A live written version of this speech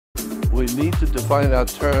we need to define our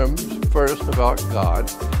terms first about God.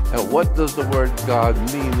 And what does the word God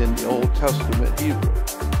mean in the Old Testament Hebrew?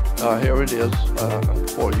 Here it is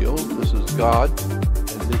for you. This is God,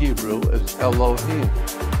 and the Hebrew is Elohim.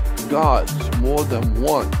 Gods, more than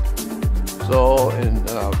one. So in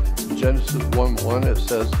Genesis 1:1 it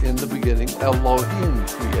says, in the beginning Elohim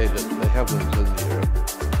created the heavens and the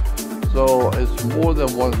earth. So it's more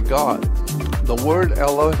than one God. The word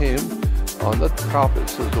Elohim, on the top it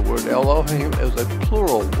says the word Elohim is a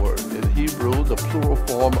plural word. In Hebrew, the plural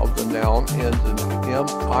form of the noun ends in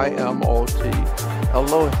M-I-M-O-T.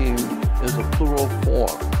 Elohim is a plural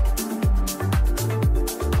form.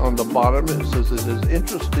 On the bottom it says it is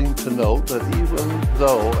interesting to note that even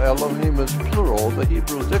though Elohim is plural, the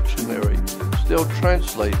Hebrew dictionary still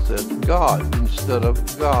translates it God instead of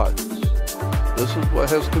gods. This is what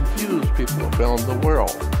has confused people around the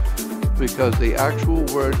world, because the actual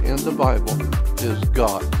word in the Bible is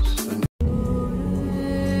gods.